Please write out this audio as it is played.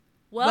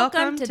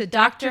Welcome to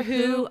Doctor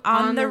Who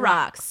on the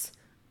Rocks,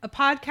 a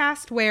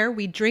podcast where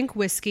we drink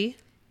whiskey,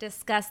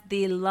 discuss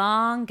the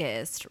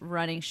longest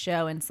running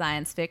show in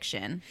science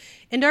fiction,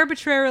 and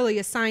arbitrarily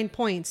assign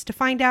points to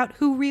find out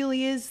who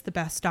really is the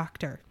best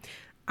doctor.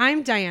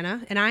 I'm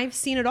Diana, and I've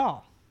seen it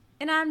all.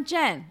 And I'm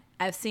Jen.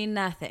 I've seen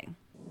nothing.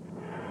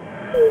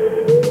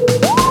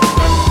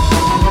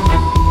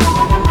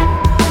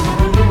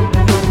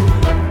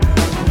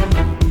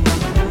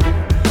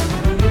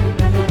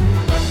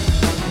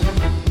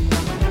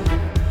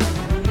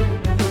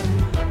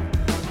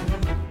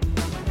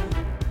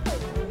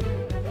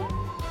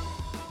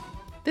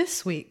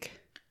 This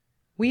week,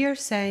 we are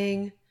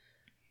saying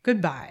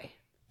goodbye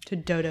to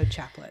Dodo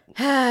Chaplet.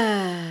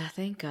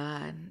 Thank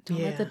God. Don't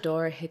let Yeah. the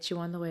door hit you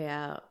on the way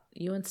out.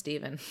 You and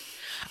Steven.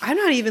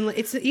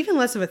 It's even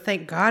less of a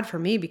thank God for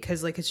me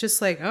because it's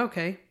just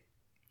okay.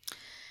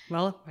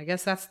 Well, I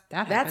guess that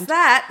happened.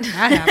 That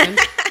happened.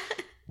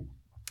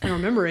 I don't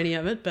remember any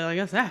of it, but I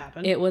guess that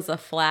happened. It was a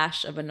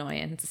flash of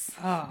annoyance.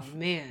 Oh,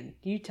 man.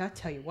 I'll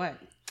tell you what.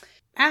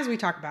 As we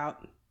talk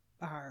about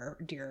our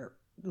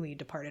dearly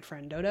departed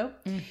friend Dodo,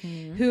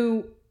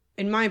 who,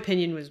 in my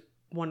opinion, was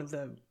one of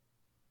the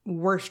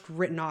worst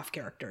written off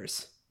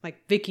characters.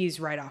 Vicky's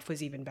write-off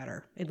was even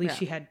better. At least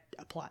she had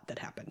a plot that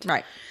happened.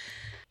 Right.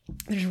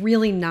 There's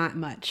really not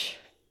much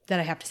that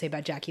I have to say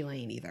about Jackie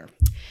Lane either.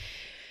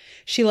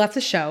 She left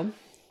the show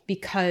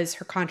because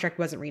her contract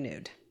wasn't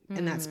renewed.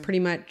 And that's pretty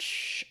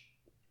much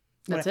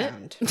what I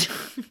found.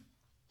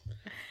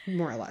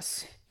 More or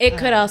less. It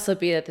could also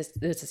be that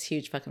there's this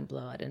huge fucking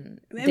blowout,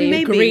 and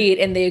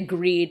they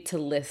agreed to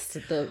list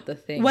the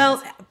thing.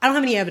 Well, I don't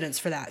have any evidence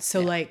for that.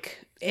 So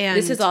and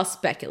this is all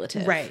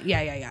speculative, right?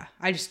 Yeah.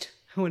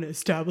 I want to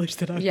establish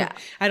that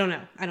I don't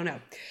know.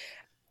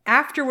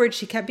 Afterwards,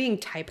 she kept being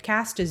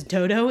typecast as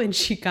Dodo, and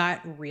she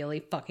got really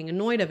fucking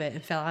annoyed of it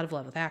and fell out of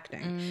love with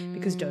acting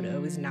because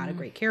Dodo is not a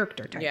great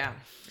character type. Yeah.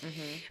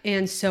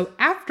 And so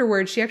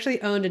afterwards, she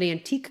actually owned an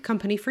antique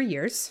company for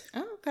years.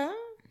 Oh, okay.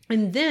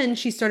 And then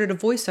she started a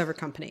voiceover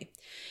company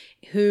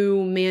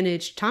who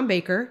managed Tom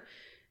Baker,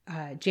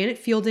 Janet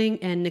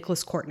Fielding, and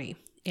Nicholas Courtney.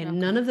 And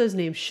none of those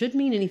names should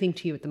mean anything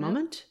to you at the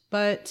moment,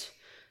 but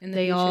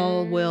they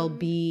all will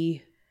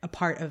be a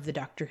part of the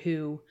Doctor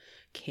Who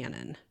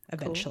canon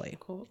eventually.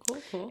 Cool.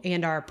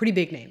 And are pretty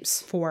big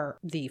names for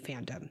the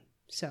fandom.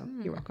 So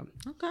you're welcome.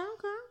 Okay.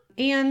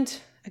 And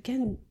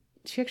again,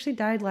 she actually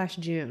died last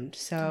June.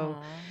 So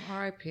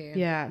R.I.P.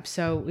 Yeah.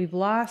 So we've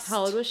lost.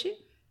 How old was she?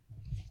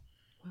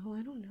 Well,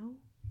 I don't know.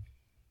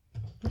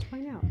 Let's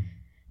find out.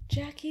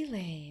 Jackie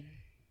Lane.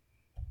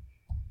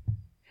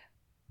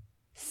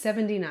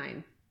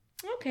 79.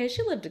 Okay,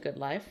 she lived a good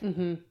life.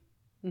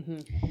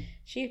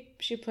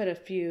 She put a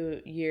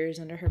few years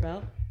under her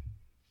belt.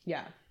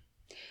 Yeah.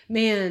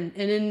 Man,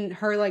 and in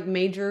her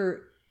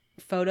major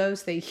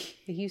photos, they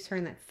used her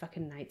in that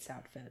fucking Knight's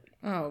outfit.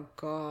 Oh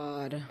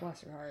God.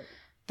 Bless her heart.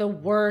 The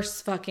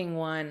worst fucking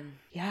one.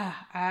 Yeah,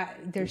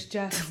 there's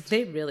just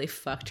they really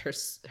fucked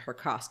her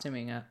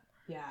costuming up.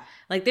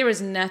 Yeah. There was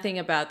nothing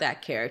about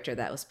that character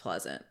that was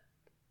pleasant.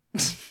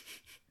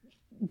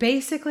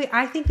 Basically,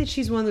 I think that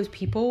she's one of those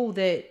people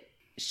that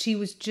she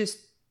was just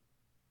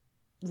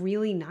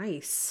really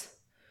nice.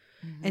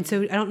 And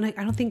so I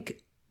don't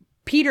think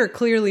Peter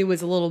clearly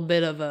was a little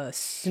bit of a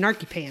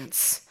snarky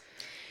pants.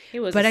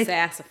 He was a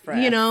sassafras.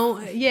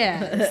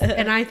 Yes.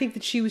 And I think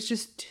that she was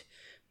just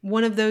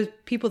one of those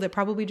people that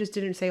probably just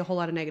didn't say a whole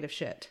lot of negative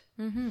shit.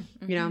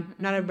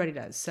 Not everybody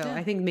does. So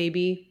I think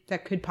maybe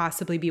that could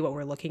possibly be what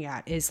we're looking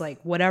at is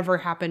whatever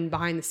happened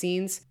behind the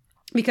scenes,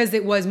 because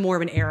it was more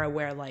of an era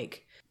where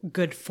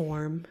good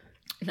form.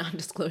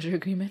 Non-disclosure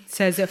agreement.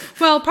 Says,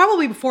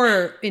 probably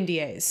before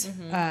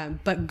NDAs,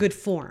 but good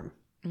form.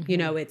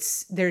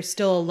 There's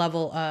still a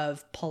level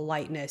of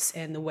politeness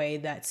and the way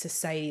that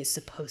society is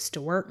supposed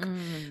to work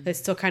that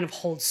still kind of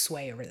holds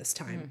sway over this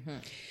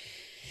time.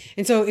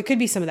 And so it could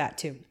be some of that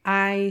too.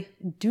 I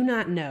do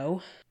not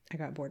know. I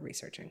got bored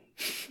researching.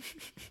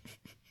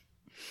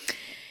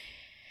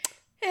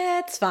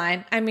 It's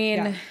fine. I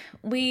mean,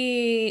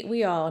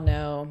 we all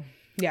know,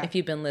 if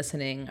you've been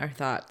listening, our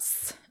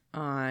thoughts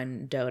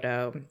on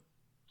Dodo.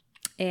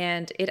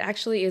 And it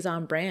actually is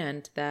on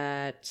brand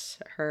that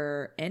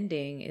her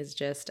ending is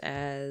just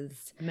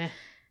as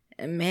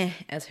meh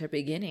as her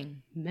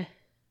beginning. Meh.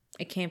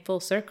 It came full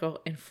circle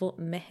in full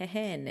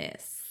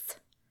mehness.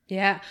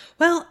 Yeah.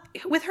 Well,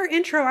 with her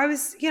intro, I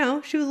was, she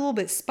was a little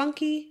bit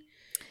spunky.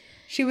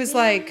 She was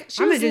I'm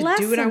going to just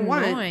do what I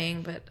want.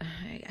 Annoying, but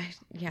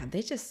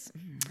they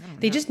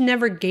just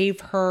never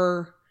gave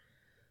her,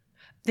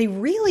 they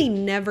really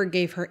never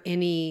gave her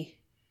any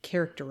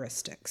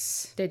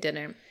characteristics. They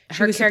didn't.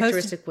 Her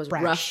characteristic was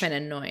rough and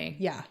annoying.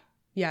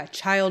 Yeah.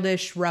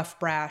 Childish, rough,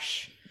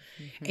 brash.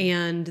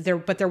 And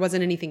there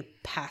wasn't anything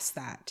past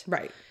that.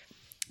 Right.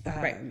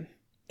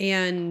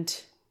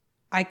 And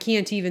I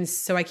can't even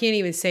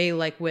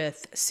say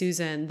with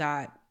Susan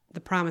that the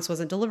promise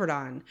wasn't delivered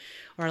on,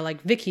 or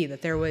Vicky,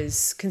 that there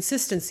was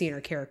consistency in her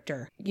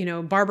character.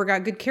 Barbara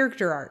got good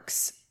character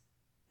arcs.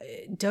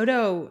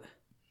 Dodo,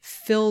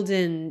 filled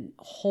in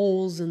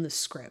holes in the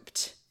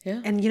script.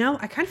 Yeah. And,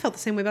 I kind of felt the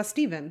same way about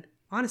Steven,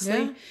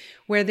 honestly,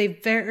 where they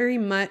very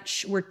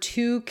much were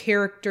two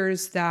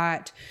characters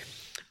that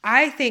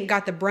I think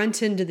got the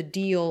brunt end of the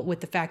deal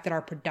with the fact that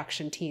our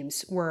production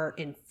teams were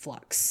in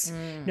flux.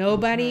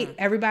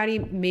 Everybody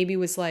maybe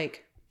was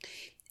like,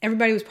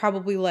 everybody was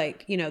probably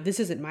like, this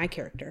isn't my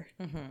character.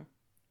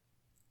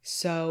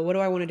 So what do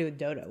I want to do with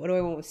Dodo? What do I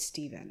want with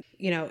Steven?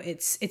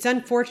 It's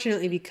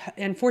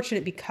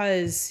unfortunate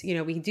because,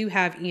 we do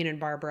have Ian and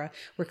Barbara.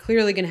 We're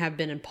clearly going to have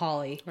Ben and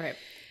Polly. Right.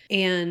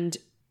 And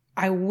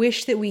I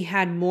wish that we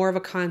had more of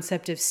a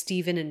concept of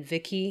Steven and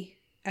Vicky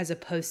as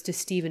opposed to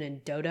Steven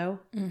and Dodo.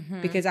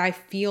 Because I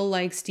feel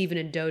like Steven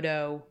and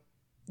Dodo,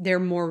 they're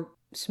more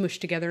smushed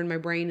together in my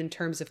brain in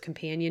terms of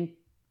companion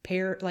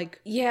pair.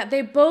 Yeah,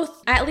 they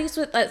both, at least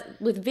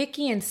with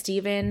Vicky and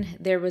Steven,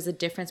 there was a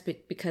difference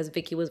because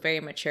Vicky was very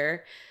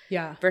mature.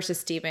 Yeah. Versus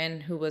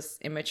Steven, who was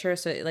immature.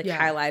 So it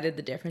highlighted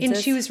the differences. And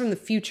she was from the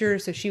future,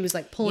 so she was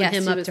pulling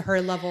him up to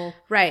her level.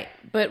 Right.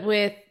 But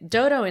with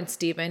Dodo and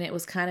Steven, it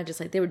was kind of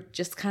just they were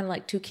just kind of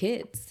like two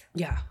kids.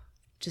 Yeah.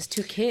 Just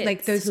two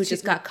kids who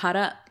just got caught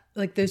up.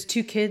 Like those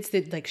two kids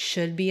that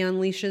should be on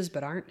leashes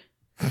but aren't.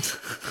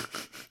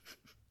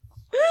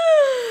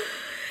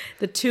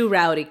 The two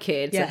rowdy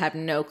kids that have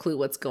no clue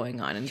what's going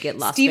on and get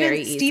lost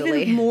very easily.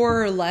 Steven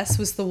more or less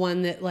was the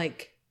one that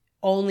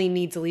only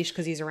needs a leash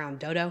because he's around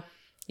Dodo.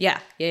 Yeah.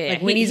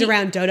 When he's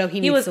around Dodo, he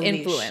needs a leash.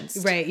 He was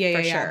influenced. Right,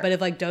 yeah. Sure. But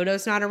if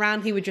Dodo's not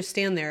around, he would just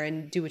stand there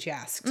and do what you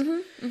asked.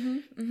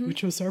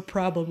 Which was our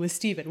problem with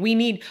Steven. We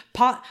need,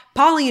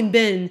 Polly and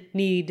Ben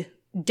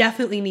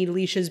definitely need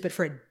leashes, but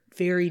for a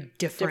very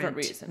different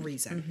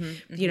reason.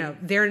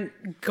 They're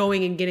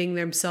going and getting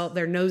their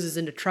noses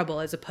into trouble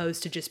as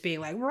opposed to just being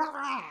like,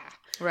 rah!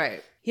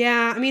 Right.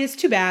 Yeah, I mean, it's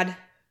too bad,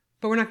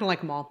 but we're not going to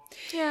like them all.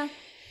 Yeah.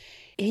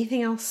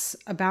 Anything else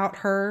about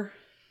her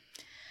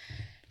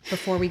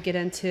before we get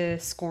into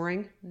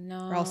scoring?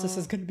 No. Or else this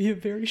is going to be a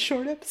very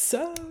short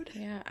episode.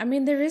 Yeah. I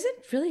mean, there isn't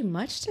really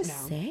much to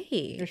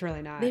say. There's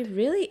really not. There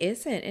really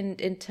isn't.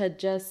 And to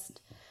just,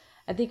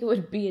 I think it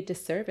would be a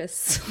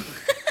disservice.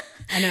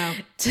 I know.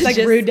 It's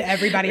rude to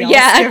everybody else.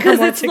 Yeah, because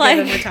it's give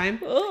them more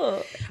time.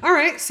 Ugh. All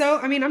right. So,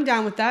 I mean, I'm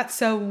down with that.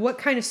 So what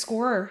kind of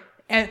score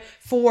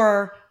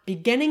for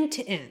beginning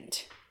to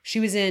end? She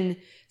was in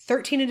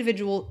 13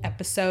 individual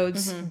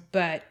episodes,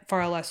 but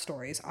far less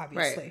stories,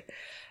 obviously.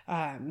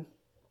 Right.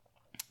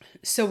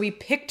 So we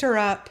picked her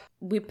up.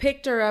 We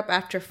picked her up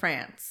after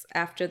France,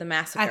 after the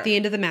massacre. At the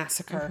end of the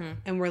massacre,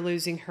 and we're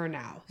losing her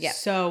now. Yeah.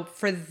 So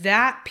for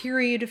that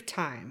period of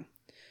time,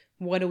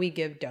 what do we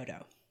give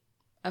Dodo?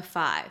 A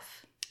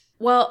 5.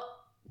 Well,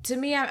 to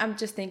me, I'm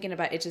just thinking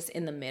about it just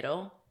in the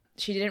middle.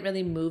 She didn't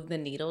really move the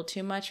needle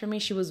too much for me.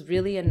 She was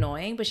really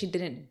annoying, but she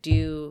didn't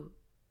do...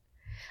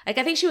 I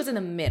think she was in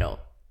the middle.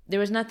 There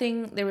was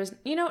nothing... There was...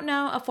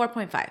 no, a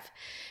 4.5.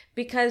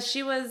 Because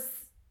she was...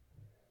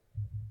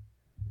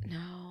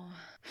 No.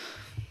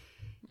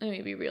 Let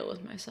me be real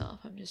with myself.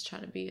 I'm just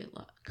trying to be a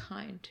lot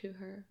kind to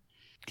her.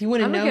 Do you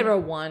want to know? I'm going to give her a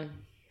 1.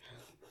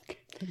 Okay,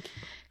 thank you.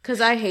 Because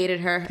I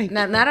hated her.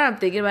 Now that I'm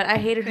thinking about it, I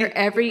hated her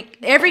every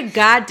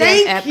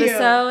goddamn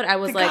episode. I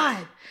was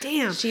God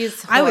damn.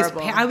 She's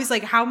horrible. I was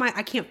like, how am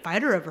I can't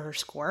fight her over her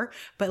score,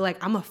 but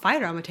I'm a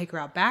fighter. I'm going to take her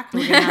out back.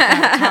 We're going to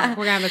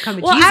have a come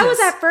to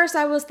Jesus.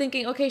 I was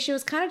thinking, okay, she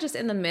was kind of just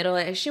in the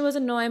middle. She was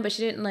annoying, but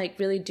she didn't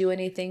really do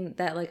anything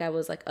that I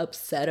was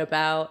upset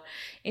about.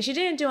 And she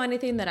didn't do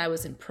anything that I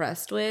was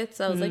impressed with.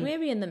 So I was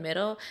maybe in the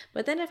middle.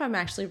 But then if I'm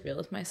actually real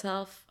with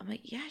myself, I'm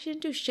like, yeah, she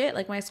didn't do shit.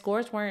 My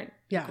scores weren't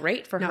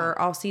great for her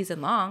all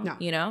season long,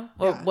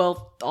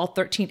 Well, all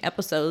 13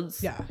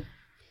 episodes. Yeah.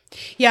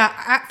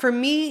 Yeah, for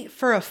me,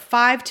 for a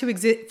 5 to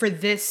exist for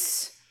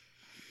this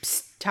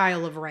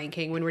style of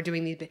ranking, when we're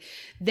doing these,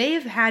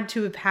 they've had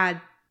to have had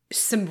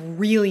some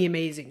really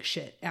amazing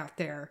shit out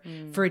there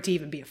for it to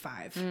even be a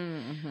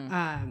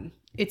 5.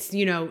 It's,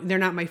 they're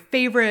not my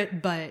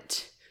favorite,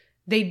 but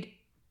they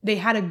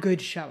had a good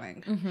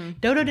showing.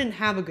 Dodo didn't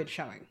have a good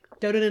showing.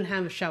 Dodo didn't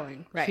have a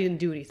showing. Right. She didn't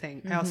do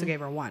anything. I also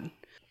gave her 1.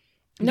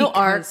 No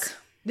arc.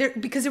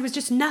 Because there was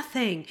just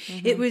nothing.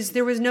 There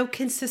was no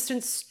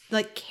consistent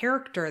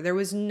character. There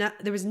was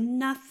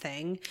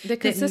nothing. The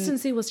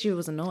consistency was she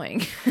was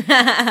annoying.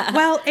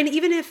 Well, and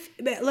even if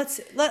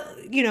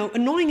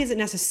annoying isn't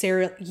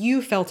necessarily,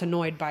 you felt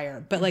annoyed by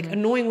her, but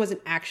annoying wasn't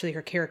actually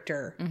her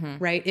character,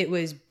 right? It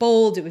was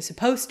bold. It was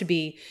supposed to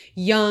be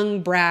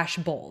young, brash,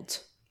 bold.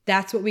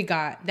 That's what we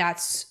got.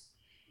 That's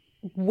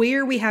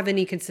where we have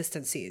any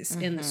consistencies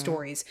in the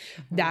stories.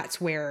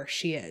 That's where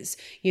she is.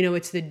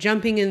 It's the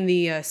jumping in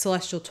the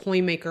celestial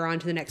toy maker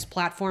onto the next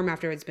platform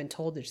after it's been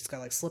told that she's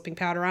got slipping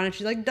powder on it.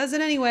 She's does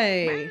it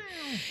anyway.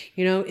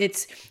 Wow.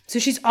 It's so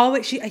she's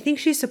always I think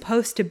she's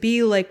supposed to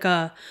be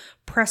a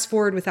press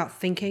forward without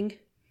thinking.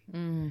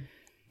 And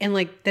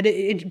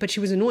that but she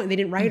was annoying. They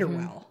didn't write her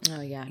well.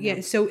 Oh yeah. Yeah.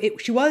 No. So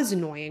she was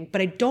annoying,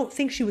 but I don't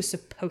think she was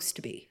supposed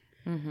to be.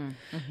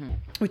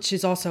 Which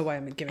is also why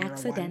I'm giving her a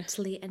 1.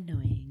 Accidentally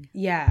annoying.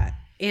 Yeah.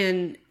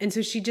 And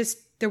so she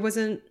just, there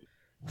wasn't...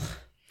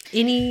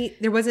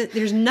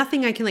 there's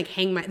nothing I can like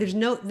hang there's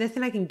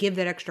nothing I can give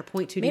that extra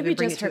point to. Maybe even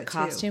bring just it to her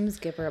costumes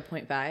give her a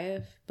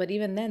 0.5, but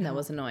even then that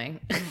was annoying.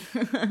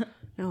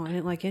 No, I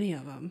didn't like any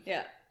of them.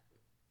 Yeah.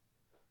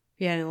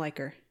 Yeah, I didn't like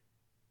her.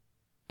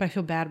 But I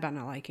feel bad about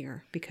not liking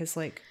her because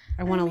like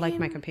I want to like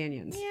my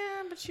companions.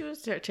 Yeah, but she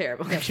was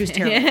terrible. Yeah, she was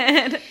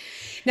terrible.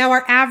 Now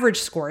our average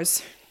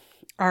scores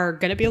are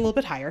going to be a little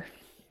bit higher.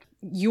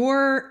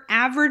 Your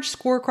average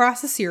score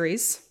across the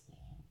series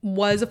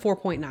was a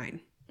 4.9.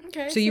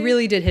 Okay. So you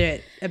really did hit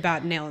it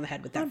about nail on the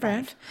head with that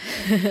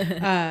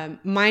 5.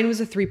 Mine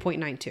was a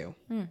 3.92.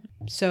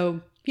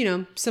 So,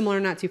 similar,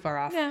 not too far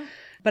off. Yeah.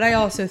 But I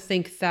also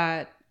think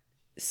that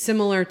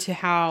similar to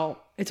how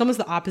it's almost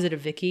the opposite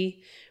of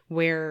Vicky,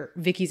 where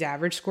Vicky's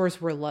average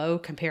scores were low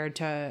compared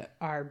to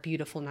our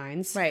beautiful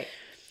 9s. Right.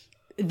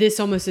 This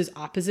almost is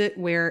opposite,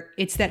 where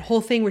it's that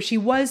whole thing where she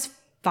was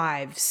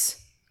 5s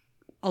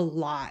a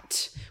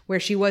lot, where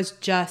she was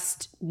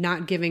just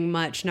not giving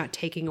much, not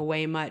taking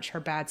away much, her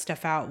bad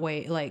stuff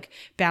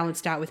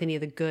balanced out with any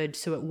of the good.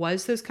 So it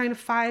was those kind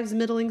of 5s,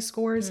 middling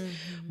scores.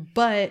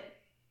 But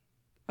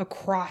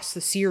across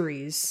the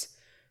series,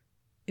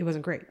 it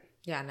wasn't great.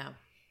 Yeah, no.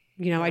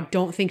 I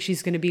don't think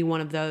she's going to be one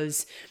of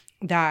those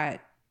that,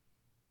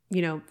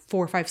 4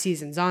 or 5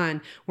 seasons on,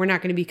 we're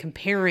not going to be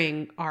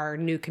comparing our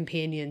new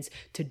companions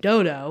to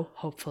Dodo,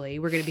 hopefully.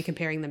 We're going to be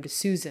comparing them to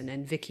Susan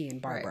and Vicky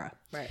and Barbara.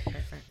 Right.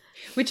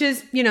 Which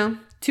is,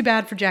 too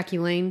bad for Jackie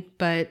Lane,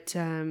 but,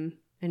 and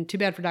too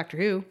bad for Doctor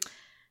Who.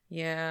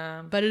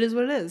 Yeah. But it is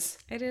what it is.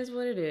 It is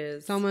what it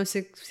is. It's almost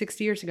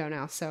 60 years ago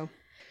now, so.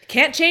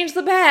 Can't change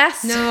the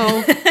past.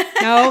 No.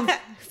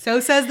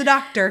 So says the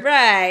doctor.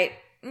 Right.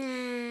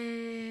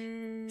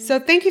 So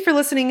thank you for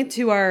listening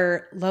to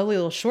our lovely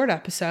little short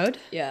episode.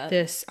 Yeah.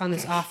 On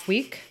this off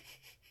week.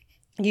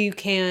 You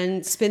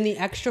can spend the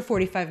extra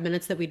 45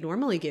 minutes that we'd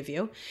normally give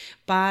you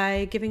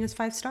by giving us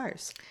 5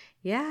 stars.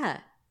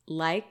 Yeah.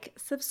 Like,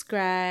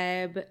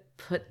 subscribe,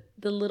 put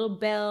the little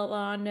bell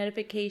on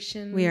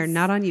notifications. We are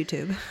not on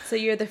YouTube. So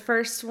you're the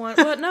first one.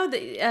 Well, no,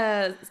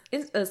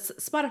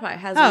 Spotify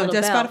has a little bell. Oh,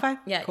 does Spotify?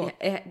 Yeah, cool.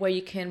 Where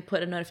you can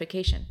put a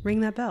notification.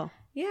 Ring that bell.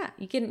 Yeah,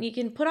 you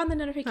can put on the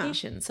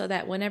notification so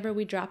that whenever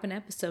we drop an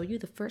episode, you're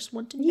the first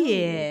one to know.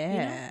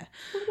 Yeah.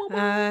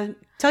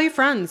 Tell your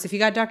friends. If you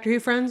got Doctor Who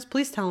friends,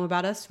 please tell them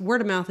about us.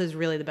 Word of mouth is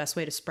really the best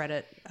way to spread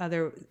it. Like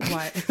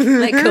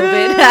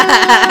COVID.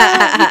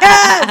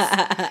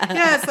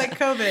 Yes, like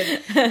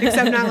COVID.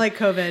 Except not like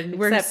COVID.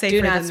 We're safer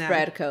do not than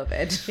spread that.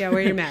 COVID. Yeah,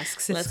 wear your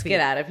masks. Let's get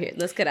out of here.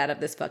 Let's get out of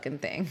this fucking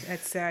thing.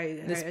 That's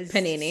this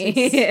panini.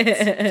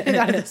 Get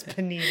out of this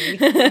panini.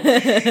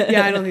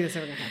 Yeah, I don't think that's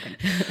ever gonna happen.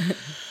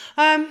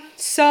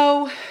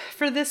 So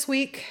for this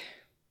week,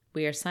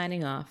 we are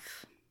signing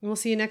off. We'll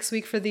see you next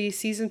week for the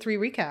season 3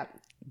 recap.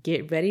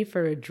 Get ready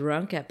for a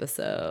drunk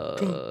episode.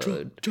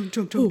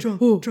 Drunk.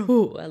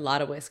 A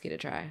lot of whiskey to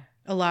try.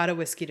 A lot of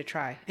whiskey to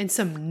try. And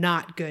some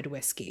not good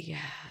whiskey. Yeah.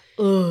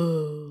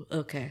 Oh,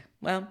 okay.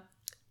 Well,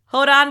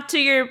 hold on to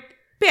your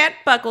pant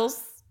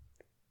buckles.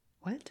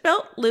 What?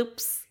 Belt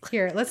loops.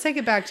 Here, let's take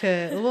it back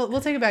to, we'll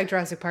take it back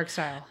Jurassic Park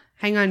style.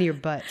 Hang on to your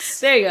butts.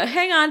 There you go.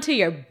 Hang on to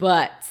your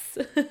butts.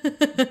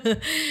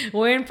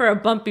 We're in for a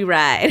bumpy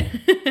ride.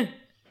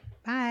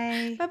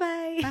 Bye.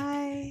 Bye-bye.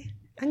 Bye.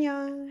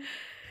 Annyeong.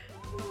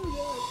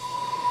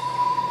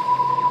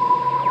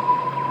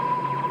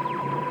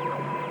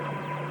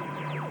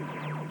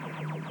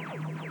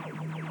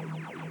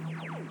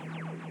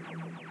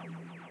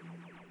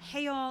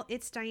 Hey y'all,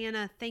 it's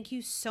Diana. Thank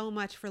you so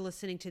much for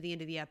listening to the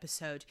end of the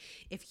episode.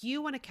 If you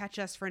want to catch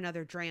us for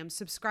another dram,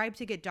 subscribe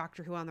to get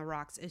Doctor Who on the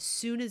Rocks as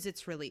soon as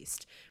it's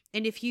released.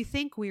 And if you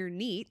think we're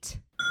neat,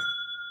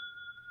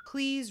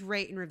 please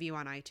rate and review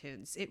on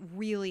iTunes. It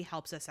really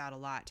helps us out a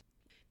lot.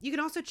 You can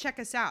also check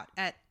us out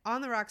at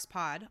On The Rocks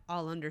Pod,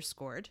 all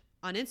underscored,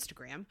 on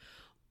Instagram.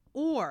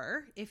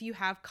 Or if you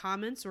have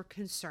comments or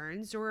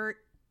concerns or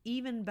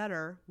even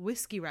better,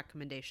 whiskey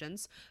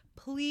recommendations,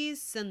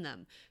 please send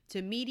them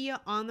to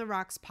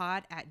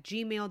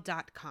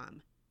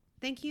mediaontherockspod@gmail.com.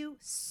 Thank you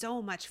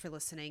so much for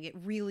listening. It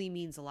really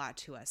means a lot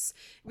to us.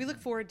 We look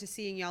forward to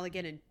seeing y'all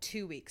again in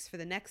 2 weeks for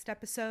the next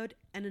episode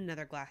and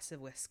another glass of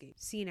whiskey.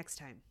 See you next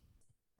time.